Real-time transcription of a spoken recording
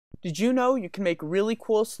Did you know you can make really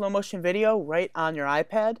cool slow motion video right on your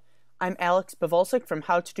iPad? I'm Alex Bavolsik from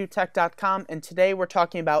howtodotech.com, and today we're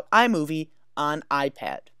talking about iMovie on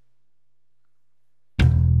iPad.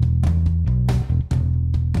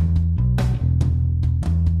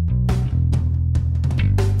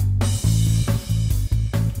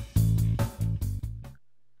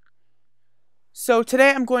 So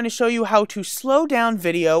today I'm going to show you how to slow down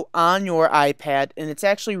video on your iPad, and it's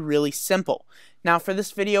actually really simple. Now for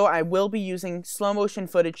this video I will be using slow motion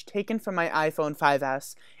footage taken from my iPhone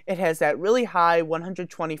 5S. It has that really high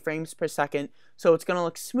 120 frames per second, so it's going to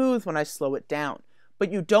look smooth when I slow it down.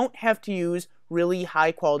 But you don't have to use really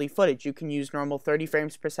high quality footage. You can use normal 30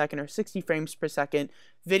 frames per second or 60 frames per second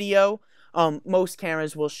video. Most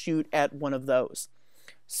cameras will shoot at one of those.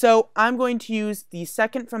 So I'm going to use the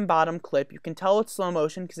second from bottom clip. You can tell it's slow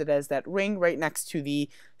motion because it has that ring right next to the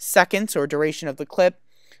seconds or duration of the clip.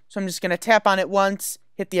 So I'm just going to tap on it once,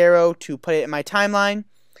 hit the arrow to put it in my timeline.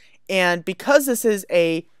 And because this is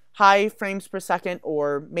a high frames per second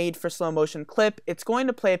or made for slow motion clip, it's going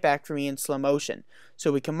to play it back for me in slow motion.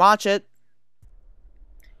 So we can watch it.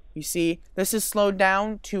 You see, this is slowed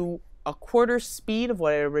down to a quarter speed of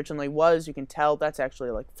what it originally was. You can tell that's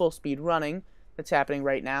actually like full speed running. That's happening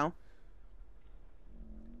right now.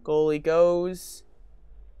 Goalie goes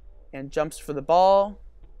and jumps for the ball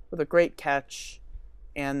with a great catch,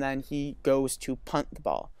 and then he goes to punt the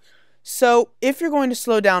ball. So if you're going to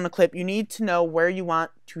slow down a clip, you need to know where you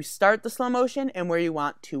want to start the slow motion and where you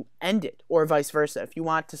want to end it, or vice versa. If you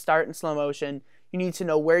want to start in slow motion, you need to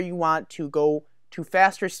know where you want to go to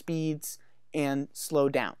faster speeds and slow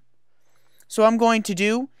down. So what I'm going to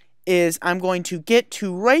do is I'm going to get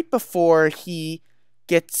to right before he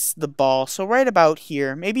gets the ball. So right about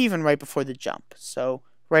here, maybe even right before the jump. So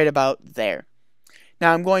right about there.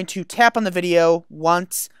 Now I'm going to tap on the video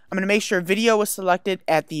once. I'm going to make sure video is selected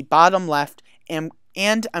at the bottom left, and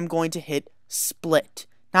I'm going to hit split.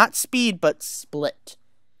 Not speed, but split.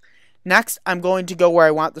 Next, I'm going to go where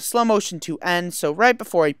I want the slow motion to end, so right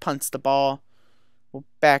before he punts the ball. We'll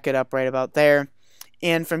back it up right about there.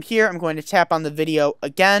 And from here, I'm going to tap on the video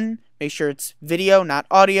again, make sure it's video, not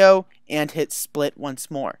audio, and hit split once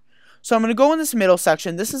more. So I'm going to go in this middle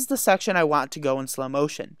section. This is the section I want to go in slow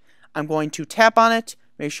motion. I'm going to tap on it,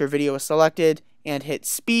 make sure video is selected, and hit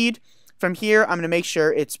speed. From here, I'm going to make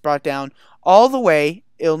sure it's brought down all the way.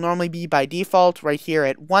 It'll normally be by default right here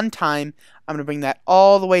at 1 time. I'm going to bring that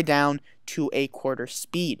all the way down to a quarter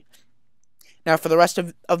speed. Now for the rest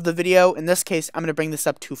of the video, in this case, I'm going to bring this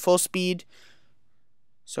up to full speed.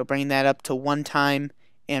 So bring that up to 1 time,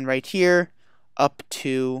 and right here, up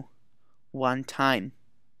to 1 time.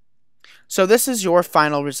 So this is your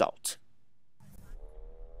final result.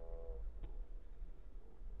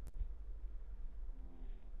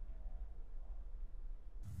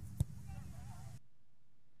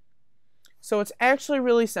 So it's actually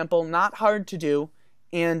really simple, not hard to do,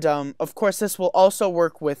 and of course this will also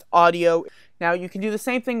work with audio. Now you can do the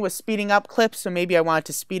same thing with speeding up clips, so maybe I want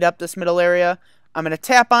to speed up this middle area. I'm going to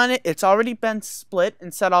tap on it. It's already been split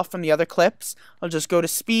and set off from the other clips. I'll just go to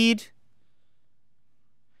speed.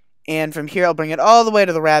 And from here, I'll bring it all the way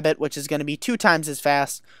to the rabbit, which is going to be 2 times as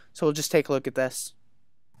fast. So we'll just take a look at this.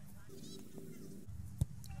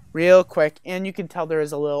 Real quick. And you can tell there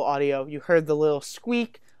is a little audio. You heard the little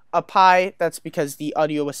squeak up high. That's because the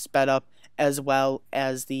audio was sped up as well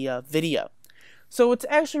as the video. So it's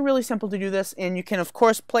actually really simple to do this. And you can, of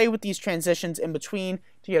course, play with these transitions in between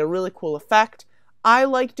to get a really cool effect. I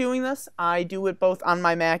like doing this. I do it both on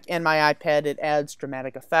my Mac and my iPad. It adds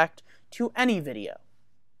dramatic effect to any video.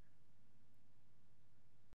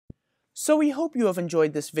 So we hope you have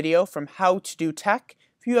enjoyed this video from How to Do Tech.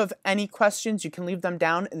 If you have any questions, you can leave them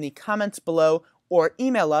down in the comments below or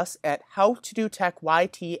email us at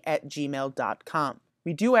howtodotechyt@gmail.com.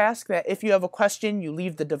 We do ask that if you have a question, you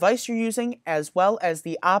leave the device you're using as well as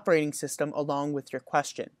the operating system along with your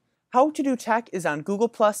question. How to Do Tech is on Google+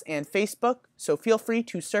 and Facebook, so feel free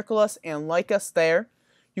to circle us and like us there.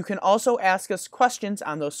 You can also ask us questions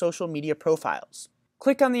on those social media profiles.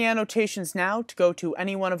 Click on the annotations now to go to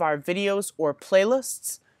any one of our videos or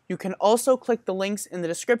playlists. You can also click the links in the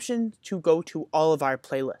description to go to all of our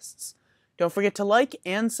playlists. Don't forget to like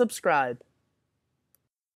and subscribe.